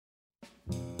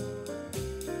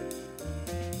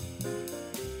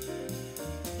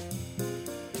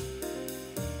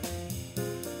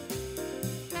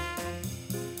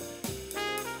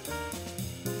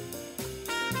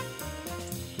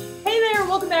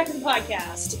back to the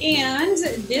podcast. And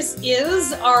this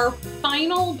is our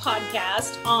final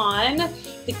podcast on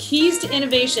the keys to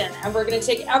innovation. And we're going to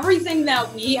take everything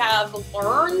that we have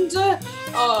learned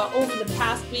over the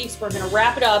past weeks. We're going to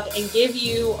wrap it up and give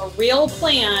you a real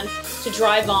plan to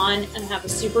drive on and have a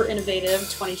super innovative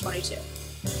 2022.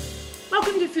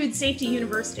 Welcome to Food Safety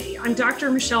University. I'm Dr.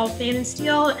 Michelle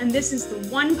Pfannenstiel, and this is the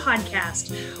one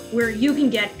podcast where you can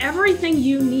get everything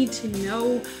you need to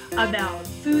know about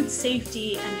food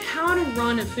safety and how to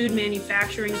run a food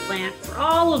manufacturing plant for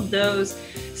all of those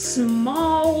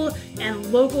small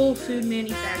and local food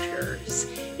manufacturers.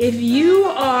 If you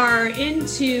are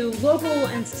into local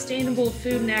and sustainable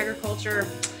food and agriculture,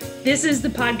 this is the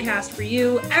podcast for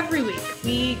you. Every week,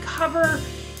 we cover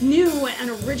new and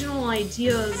original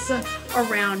ideas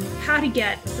around how to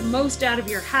get the most out of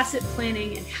your HACCP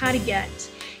planning and how to get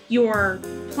your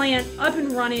plant up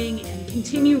and running and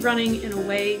continue running in a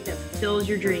way that fulfills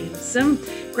your dreams. So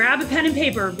grab a pen and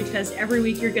paper because every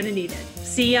week you're going to need it.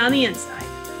 See you on the inside.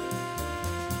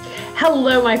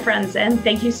 Hello, my friends, and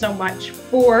thank you so much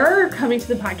for coming to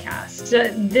the podcast.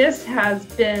 This has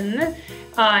been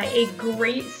a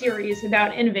great series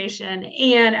about innovation.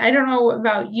 And I don't know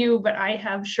about you, but I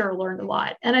have sure learned a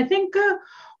lot. And I think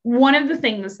one of the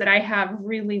things that I have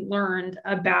really learned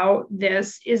about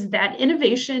this is that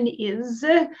innovation is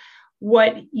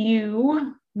what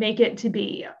you make it to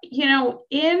be. You know,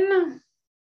 in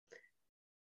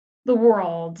the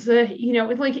world,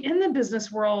 like in the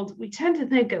business world, we tend to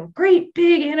think of great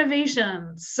big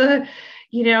innovations, like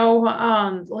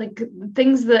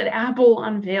things that Apple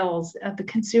unveils at the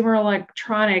Consumer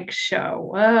Electronics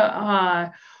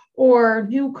Show, or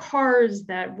new cars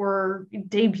that were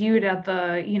debuted at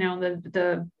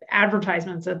the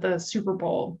advertisements at the Super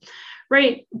Bowl,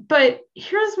 right? But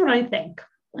here's what I think.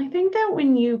 I think that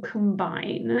when you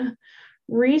combine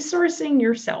resourcing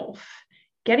yourself,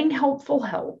 getting helpful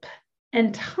help,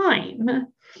 and time,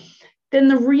 then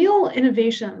the real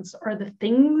innovations are the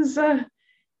things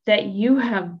that you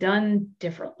have done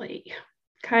differently.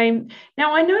 Okay.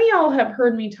 Now, I know y'all have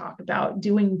heard me talk about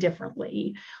doing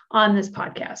differently on this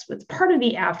podcast. It's part of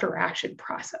the after action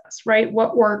process, right?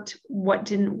 What worked, what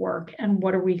didn't work, and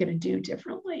what are we going to do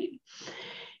differently?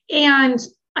 And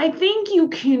I think you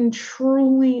can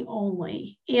truly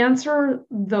only answer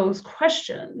those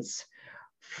questions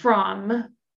from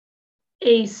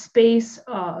a space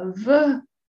of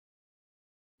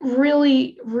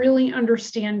really, really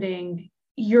understanding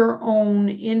your own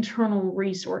internal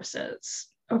resources.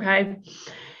 Okay.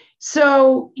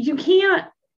 So you can't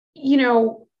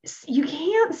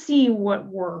see what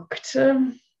worked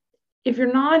if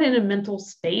you're not in a mental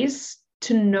space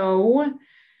to know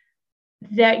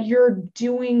that you're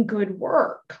doing good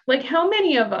work. Like, how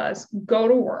many of us go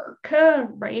to work,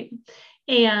 right?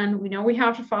 And we know we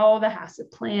have to follow the HACCP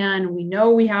plan. We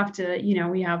know we have to,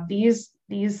 we have these,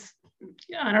 SOPs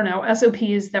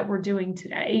that we're doing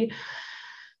today.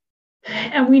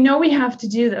 And we know we have to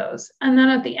do those. And then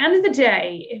at the end of the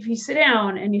day, if you sit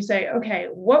down and you say, okay,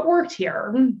 what worked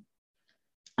here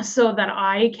so that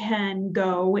I can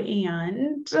go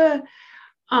and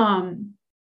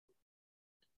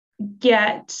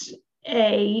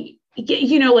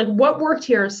what worked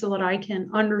here so that I can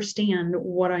understand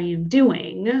what I am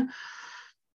doing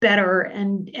better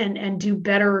and do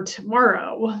better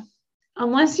tomorrow.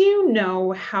 Unless you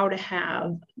know how to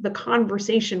have the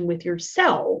conversation with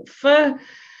yourself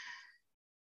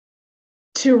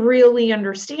to really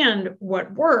understand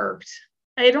what worked,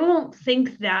 I don't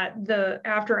think that the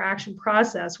after action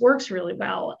process works really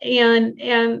well. And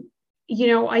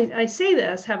I say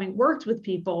this having worked with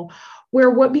people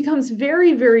where what becomes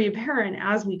very, very apparent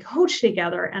as we coach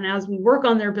together and as we work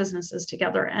on their businesses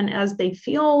together and as they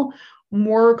feel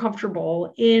more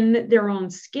comfortable in their own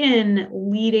skin,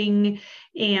 leading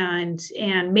and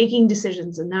making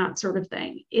decisions and that sort of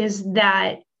thing, is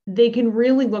that they can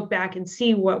really look back and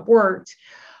see what worked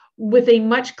with a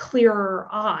much clearer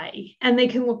eye, and they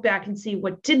can look back and see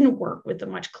what didn't work with a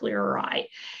much clearer eye.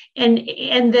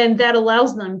 And then that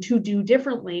allows them to do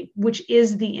differently, which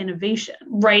is the innovation,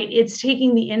 right? It's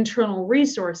taking the internal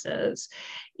resources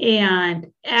and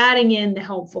adding in the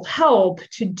helpful help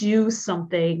to do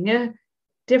something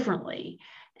differently.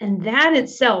 And that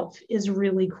itself is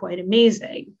really quite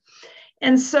amazing.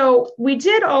 And so we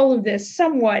did all of this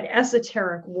somewhat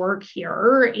esoteric work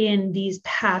here in these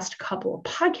past couple of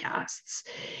podcasts.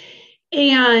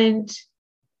 And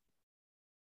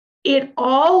it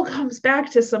all comes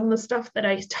back to some of the stuff that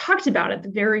I talked about at the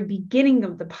very beginning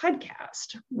of the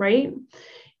podcast, right?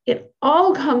 It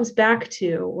all comes back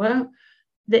to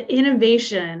the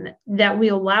innovation that we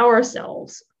allow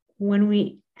ourselves when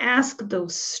we ask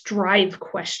those strive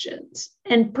questions,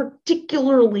 and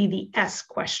particularly the S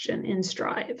question in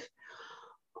strive.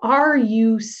 Are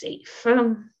you safe?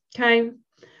 Okay.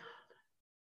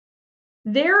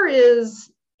 There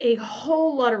is a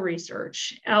whole lot of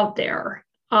research out there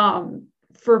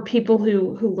for people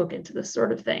who look into this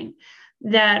sort of thing,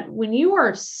 that when you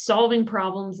are solving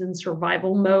problems in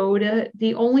survival mode,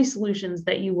 the only solutions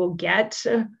that you will get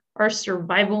are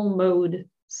survival mode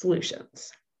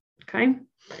solutions. Okay.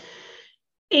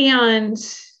 And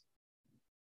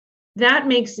that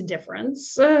makes a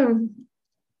difference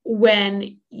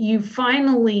when you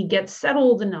finally get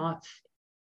settled enough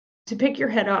to pick your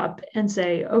head up and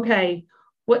say, okay,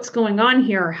 what's going on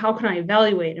here? How can I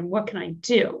evaluate and what can I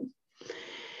do?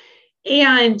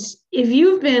 And if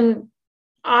you've been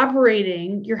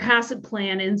operating your HACCP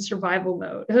plan in survival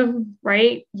mode,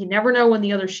 right? You never know when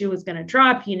the other shoe is going to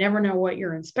drop. You never know what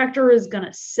your inspector is going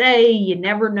to say. You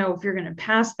never know if you're going to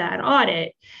pass that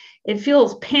audit. It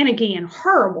feels panicky and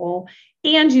horrible,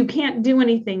 and you can't do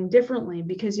anything differently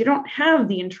because you don't have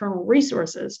the internal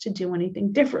resources to do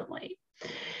anything differently.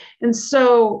 And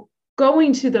so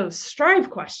going to those strive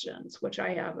questions, which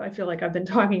I feel like I've been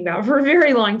talking about for a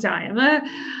very long time,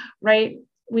 right?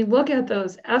 We look at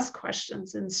those S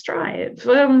questions in strive.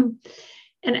 And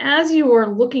as you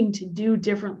are looking to do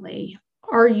differently,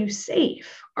 are you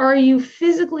safe? Are you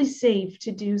physically safe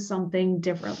to do something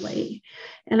differently?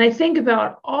 And I think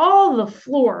about all the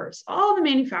floors, all the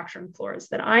manufacturing floors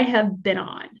that I have been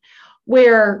on,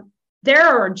 where there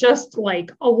are just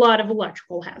like a lot of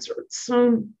electrical hazards,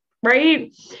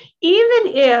 right? Even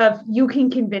if you can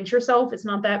convince yourself it's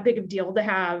not that big of a deal to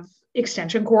have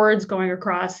extension cords going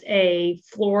across a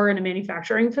floor in a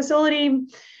manufacturing facility,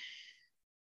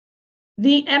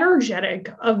 the energetic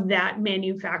of that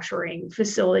manufacturing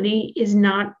facility is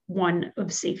not one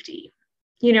of safety.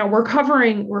 You know, we're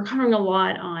covering a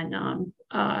lot on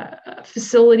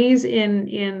facilities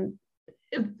in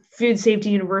Food Safety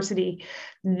University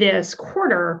this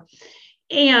quarter,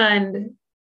 and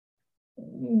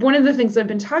one of the things I've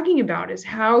been talking about is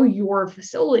how your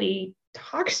facility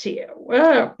talks to you,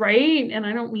 right? And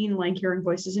I don't mean like hearing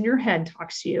voices in your head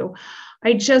talks to you.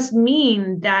 I just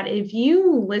mean that if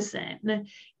you listen,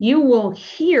 you will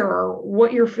hear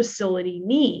what your facility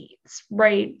needs,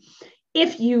 right?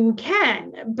 If you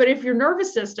can. But if your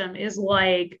nervous system is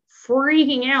like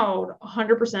freaking out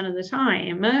 100% of the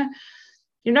time,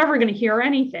 you're never going to hear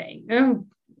anything.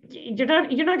 You're not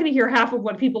going to hear half of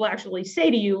what people actually say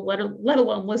to you, let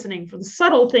alone listening for the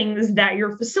subtle things that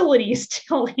your facility is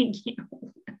telling you,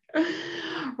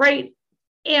 right?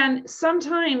 And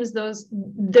sometimes those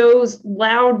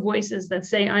loud voices that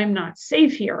say, I'm not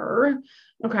safe here,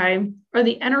 okay, are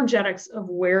the energetics of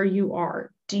where you are.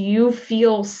 Do you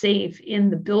feel safe in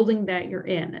the building that you're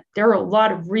in? There are a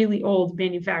lot of really old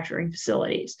manufacturing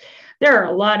facilities. There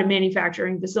are a lot of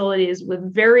manufacturing facilities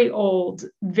with very old,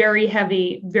 very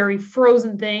heavy, very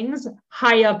frozen things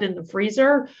high up in the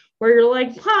freezer where you're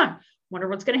like, wonder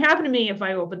what's going to happen to me if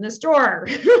I open this door,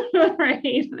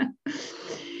 right?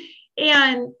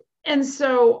 And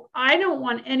so I don't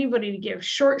want anybody to give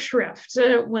short shrift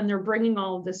when they're bringing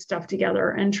all of this stuff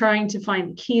together and trying to find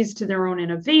the keys to their own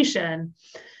innovation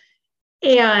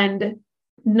and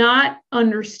not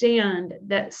understand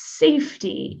that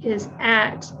safety is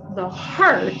at the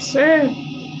heart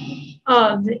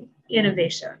of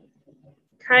innovation,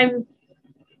 okay?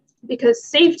 Because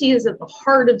safety is at the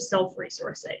heart of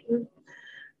self-resourcing.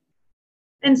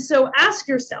 And so ask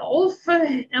yourself,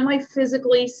 am I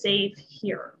physically safe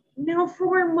here? Now,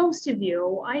 for most of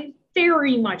you, I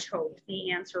very much hope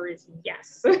the answer is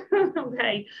yes,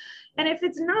 okay? And if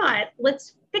it's not,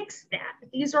 let's fix that.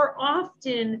 These are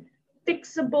often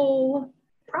fixable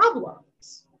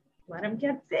problems. Let them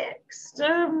get fixed,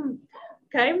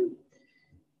 okay?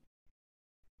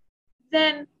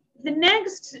 Then the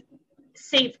next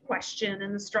safe question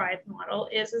in the Strive model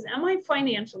is am I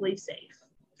financially safe?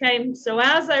 Okay, so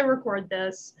as I record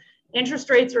this,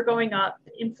 interest rates are going up,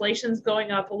 inflation's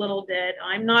going up a little bit.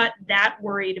 I'm not that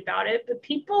worried about it, but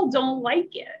people don't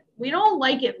like it. We don't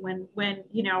like it when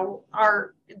you know,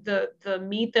 the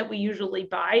meat that we usually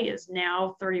buy is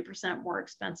now 30% more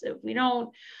expensive. We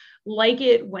don't like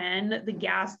it when the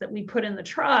gas that we put in the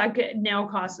truck now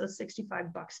costs us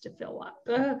 $65 to fill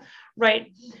up,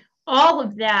 right? All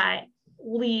of that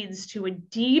leads to a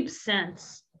deep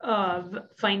sense of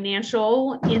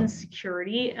financial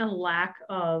insecurity and lack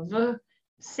of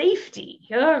safety.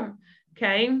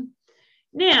 Okay.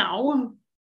 Now,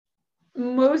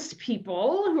 most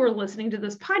people who are listening to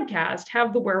this podcast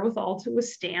have the wherewithal to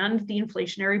withstand the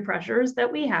inflationary pressures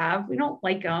that we have. We don't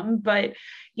like them, but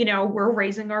we're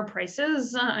raising our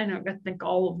prices. I think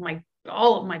all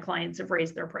of my clients have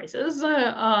raised their prices.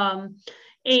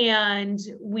 And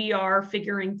we are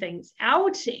figuring things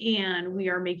out, and we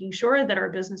are making sure that our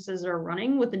businesses are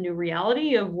running with the new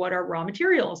reality of what our raw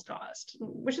materials cost,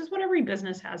 which is what every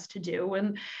business has to do.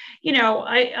 And,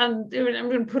 I'm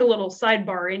going to put a little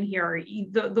sidebar in here.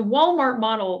 The Walmart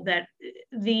model that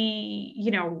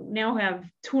now have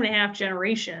 2.5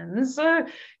 generations,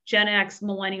 Gen X,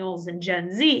 millennials, and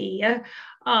Gen Z,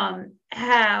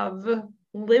 have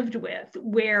lived with,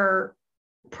 where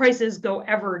prices go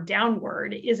ever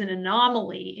downward, is an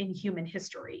anomaly in human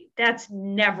history. That's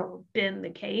never been the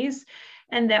case.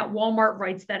 And that Walmart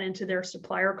writes that into their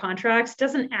supplier contracts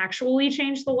doesn't actually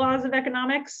change the laws of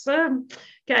economics.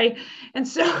 Okay. And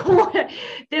so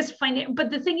but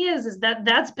the thing is that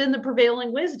that's been the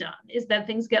prevailing wisdom, is that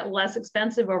things get less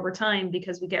expensive over time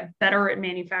because we get better at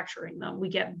manufacturing them. We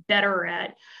get better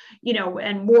at,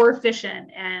 and more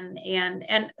efficient.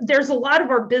 And there's a lot of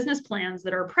our business plans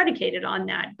that are predicated on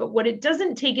that. But what it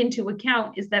doesn't take into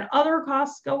account is that other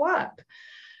costs go up.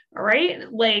 All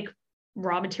right. Like,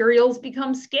 raw materials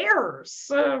become scarce.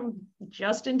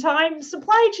 Just in time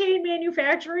supply chain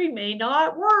manufacturing may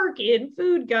not work in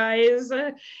food, guys.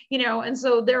 And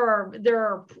so there are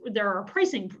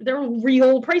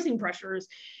real pricing pressures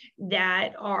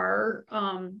that are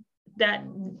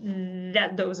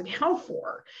that those account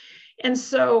for. And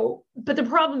so, but the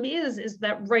problem is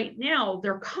that right now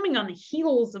they're coming on the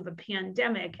heels of a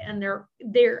pandemic, and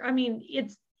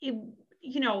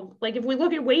like if we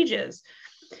look at wages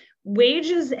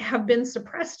have been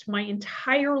suppressed my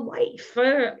entire life.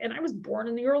 And I was born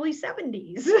in the early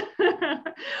 70s,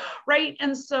 right?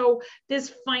 And so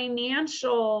this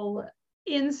financial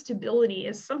instability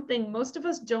is something most of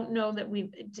us don't know that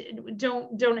we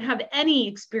don't have any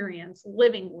experience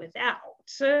living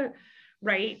without,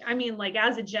 right? I mean, like,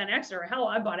 as a Gen Xer, hell,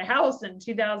 I bought a house in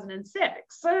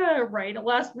 2006, right? A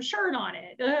last shirt on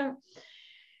it.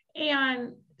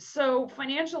 And so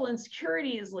financial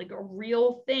insecurity is like a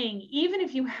real thing. Even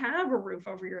if you have a roof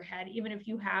over your head, even if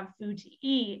you have food to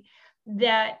eat,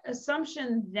 that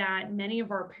assumption that many of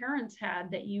our parents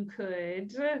had, that you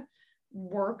could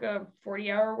work a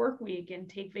 40-hour work week and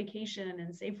take vacation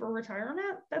and save for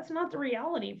retirement, that's not the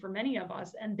reality for many of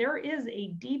us. And there is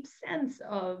a deep sense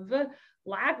of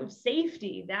lack of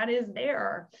safety that is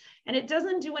there. And it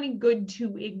doesn't do any good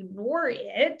to ignore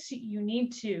it. You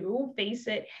need to face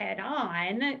it head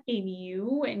on in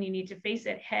you, and you need to face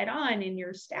it head on in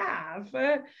your staff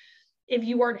if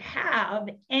you are to have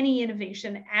any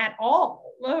innovation at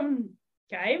all.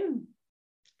 Okay.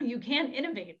 You can't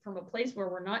innovate from a place where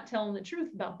we're not telling the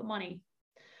truth about the money,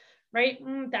 right?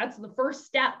 That's the first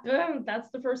step.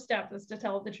 That's the first step, is to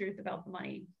tell the truth about the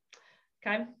money.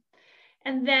 Okay.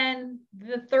 And then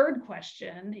the third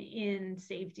question in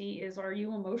safety is, are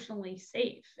you emotionally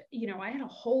safe? I had a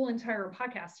whole entire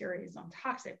podcast series on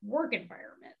toxic work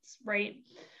environments, right?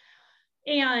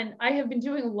 And I have been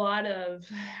doing a lot of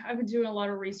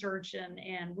research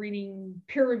and reading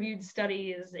peer-reviewed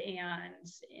studies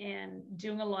and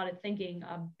doing a lot of thinking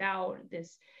about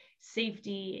this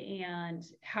safety and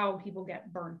how people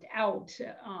get burnt out,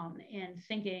 and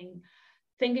thinking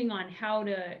on how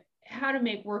to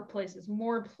make workplaces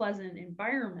more pleasant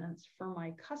environments for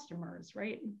my customers,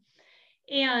 right?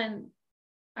 And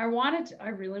I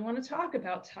really want to talk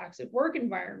about toxic work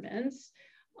environments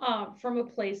from a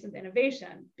place of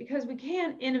innovation, because we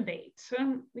can't innovate.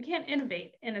 We can't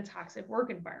innovate in a toxic work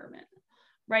environment,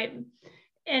 right?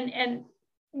 And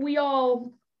we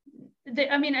all,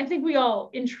 I think we all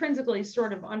intrinsically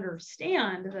sort of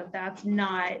understand that that's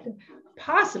not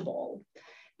possible.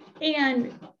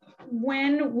 And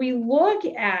when we look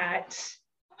at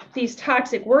these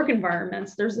toxic work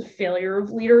environments, there's a failure of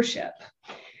leadership.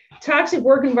 Toxic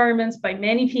work environments by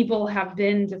many people have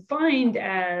been defined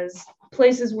as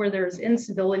places where there's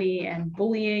incivility and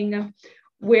bullying,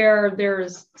 where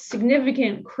there's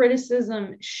significant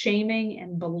criticism, shaming,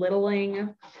 and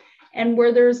belittling, and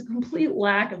where there's a complete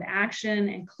lack of action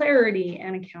and clarity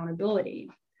and accountability.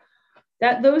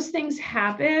 That those things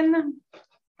happen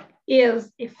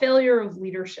is a failure of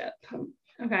leadership,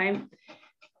 okay?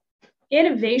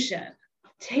 Innovation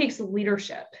takes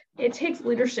leadership. It takes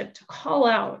leadership to call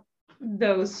out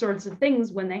those sorts of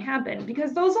things when they happen,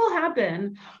 because those all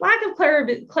happen. Lack of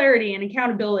clarity and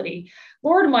accountability,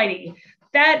 Lord Almighty,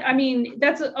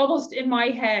 that's almost in my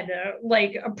head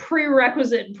like a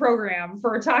prerequisite program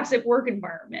for a toxic work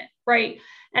environment, right?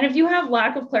 And if you have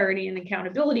lack of clarity and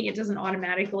accountability, it doesn't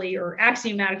automatically or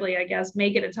axiomatically, I guess,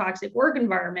 make it a toxic work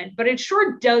environment, but it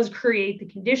sure does create the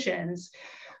conditions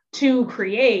to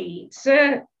create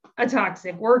a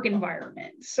toxic work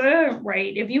environment. So,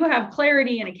 right, if you have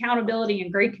clarity and accountability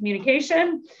and great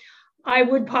communication, I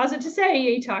would posit to say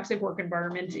a toxic work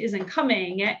environment isn't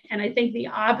coming. And I think the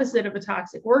opposite of a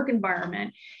toxic work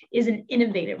environment is an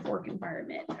innovative work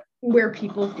environment where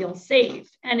people feel safe.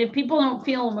 And if people don't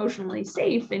feel emotionally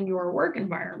safe in your work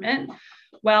environment,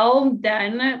 well,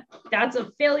 then that's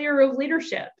a failure of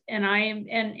leadership. And I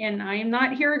am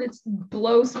not here to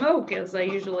blow smoke, as I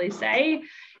usually say,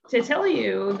 to tell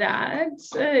you that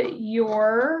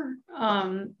your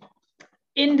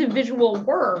individual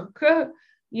work,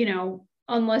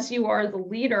 unless you are the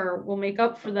leader, will make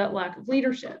up for that lack of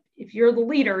leadership. If you're the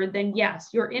leader, then yes,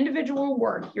 your individual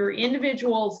work, your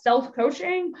individual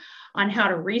self-coaching on how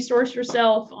to resource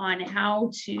yourself, on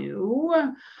how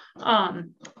to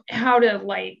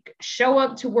show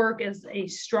up to work as a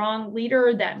strong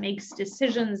leader that makes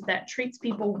decisions, that treats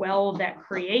people well, that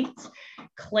creates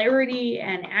clarity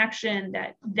and action,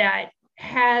 that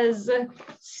has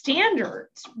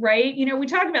standards, right? We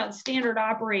talk about standard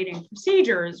operating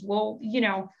procedures. Well,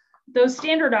 those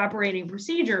standard operating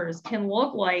procedures can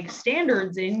look like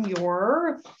standards in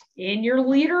your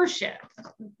leadership,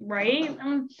 right?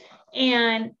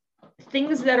 And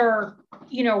things that are,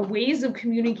 ways of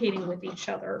communicating with each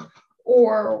other,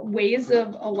 or ways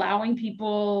of allowing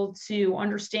people to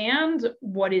understand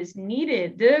what is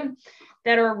needed,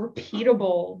 that are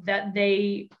repeatable, that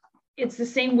it's the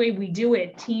same way we do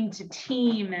it, team to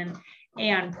team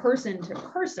and person to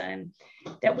person,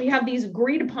 that we have these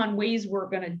agreed upon ways we're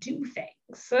going to do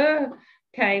things.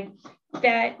 Okay.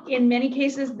 That in many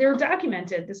cases they're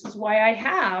documented. This is why I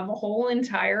have a whole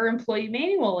entire employee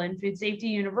manual in Food Safety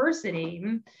University,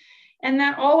 and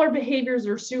that all our behaviors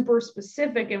are super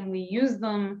specific and we use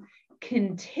them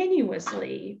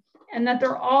continuously, and that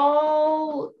they're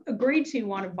all agreed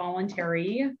to on a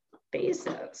voluntary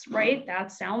basis, right?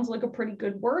 That sounds like a pretty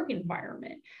good work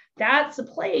environment. That's a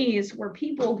place where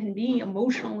people can be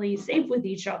emotionally safe with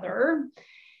each other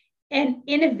and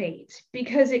innovate,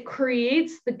 because it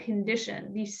creates the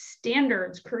condition. These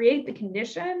standards create the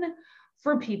condition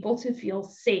for people to feel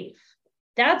safe.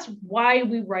 That's why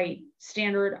we write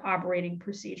standard operating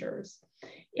procedures.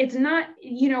 It's not,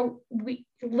 we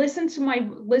listen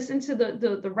to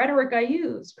the rhetoric I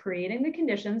use, creating the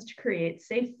conditions to create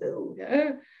safe food,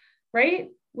 right?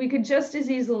 We could just as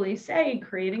easily say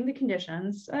creating the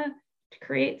conditions to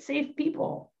create safe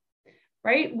people,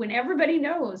 right? When everybody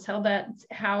knows how the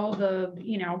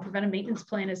preventive maintenance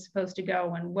plan is supposed to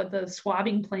go and what the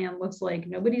swabbing plan looks like,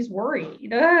 nobody's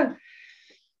worried.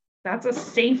 That's a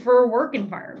safer work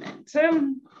environment.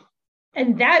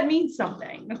 And that means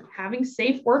something. Having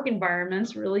safe work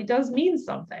environments really does mean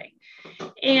something.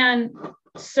 And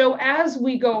so as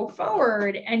we go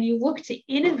forward and you look to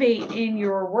innovate in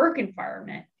your work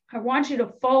environment, I want you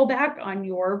to fall back on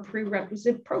your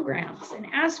prerequisite programs and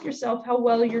ask yourself how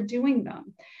well you're doing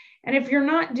them. And if you're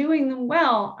not doing them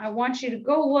well, I want you to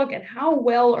go look at how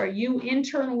well are you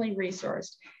internally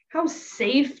resourced? How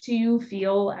safe do you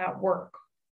feel at work?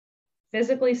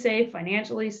 Physically safe,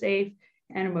 financially safe,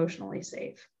 and emotionally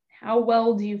safe. How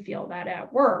well do you feel that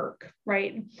at work,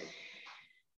 right?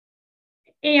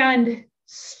 And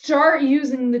start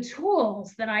using the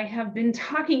tools that I have been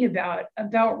talking about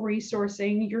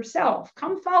resourcing yourself.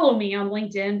 Come follow me on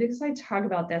LinkedIn, because I talk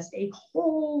about this a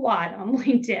whole lot on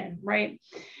LinkedIn, right?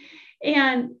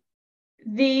 And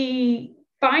the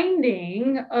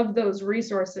finding of those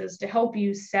resources to help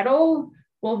you settle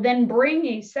will then bring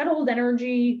a settled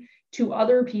energy to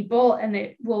other people, and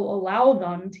it will allow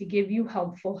them to give you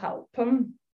helpful help.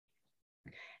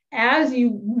 As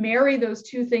you marry those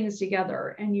two things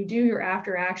together and you do your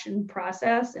after action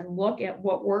process and look at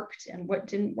what worked and what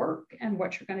didn't work and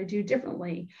what you're going to do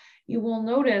differently, you will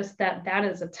notice that that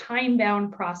is a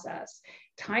time-bound process.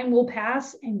 Time will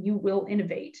pass and you will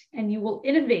innovate, and you will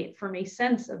innovate from a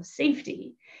sense of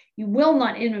safety. You will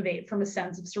not innovate from a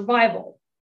sense of survival.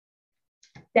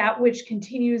 That which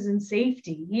continues in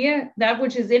safety, that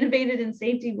which is innovated in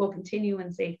safety will continue in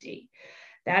safety.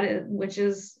 That is, which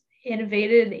is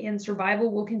innovated in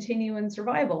survival will continue in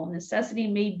survival. Necessity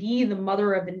may be the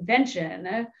mother of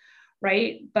invention,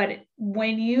 right? But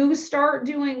when you start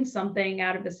doing something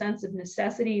out of a sense of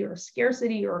necessity or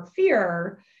scarcity or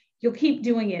fear, you'll keep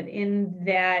doing it in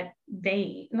that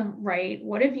vein, right?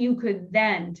 What if you could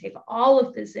then take all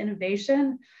of this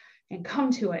innovation and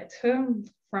come to it from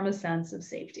a sense of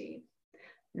safety?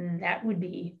 That would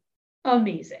be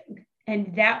amazing.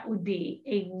 And that would be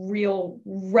a real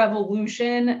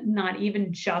revolution, not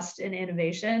even just an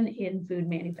innovation in food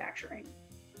manufacturing.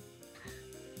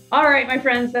 All right, my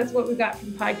friends, that's what we got for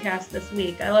the podcast this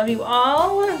week. I love you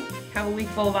all. Have a week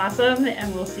full of awesome,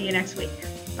 and we'll see you next week.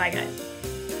 Bye, guys.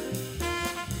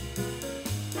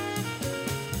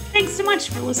 Thanks so much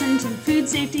for listening to the Food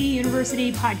Safety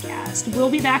University podcast.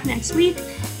 We'll be back next week,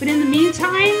 but in the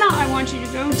meantime, I want you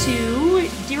to go to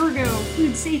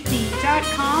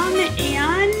DirigoFoodSafety.com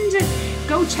and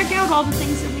go check out all the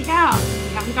things that we have.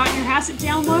 If you haven't gotten your HACCP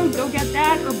download, go get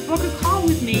that or book a call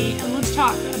with me and let's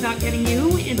talk about getting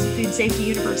you into Food Safety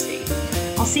University.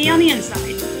 I'll see you on the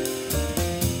inside.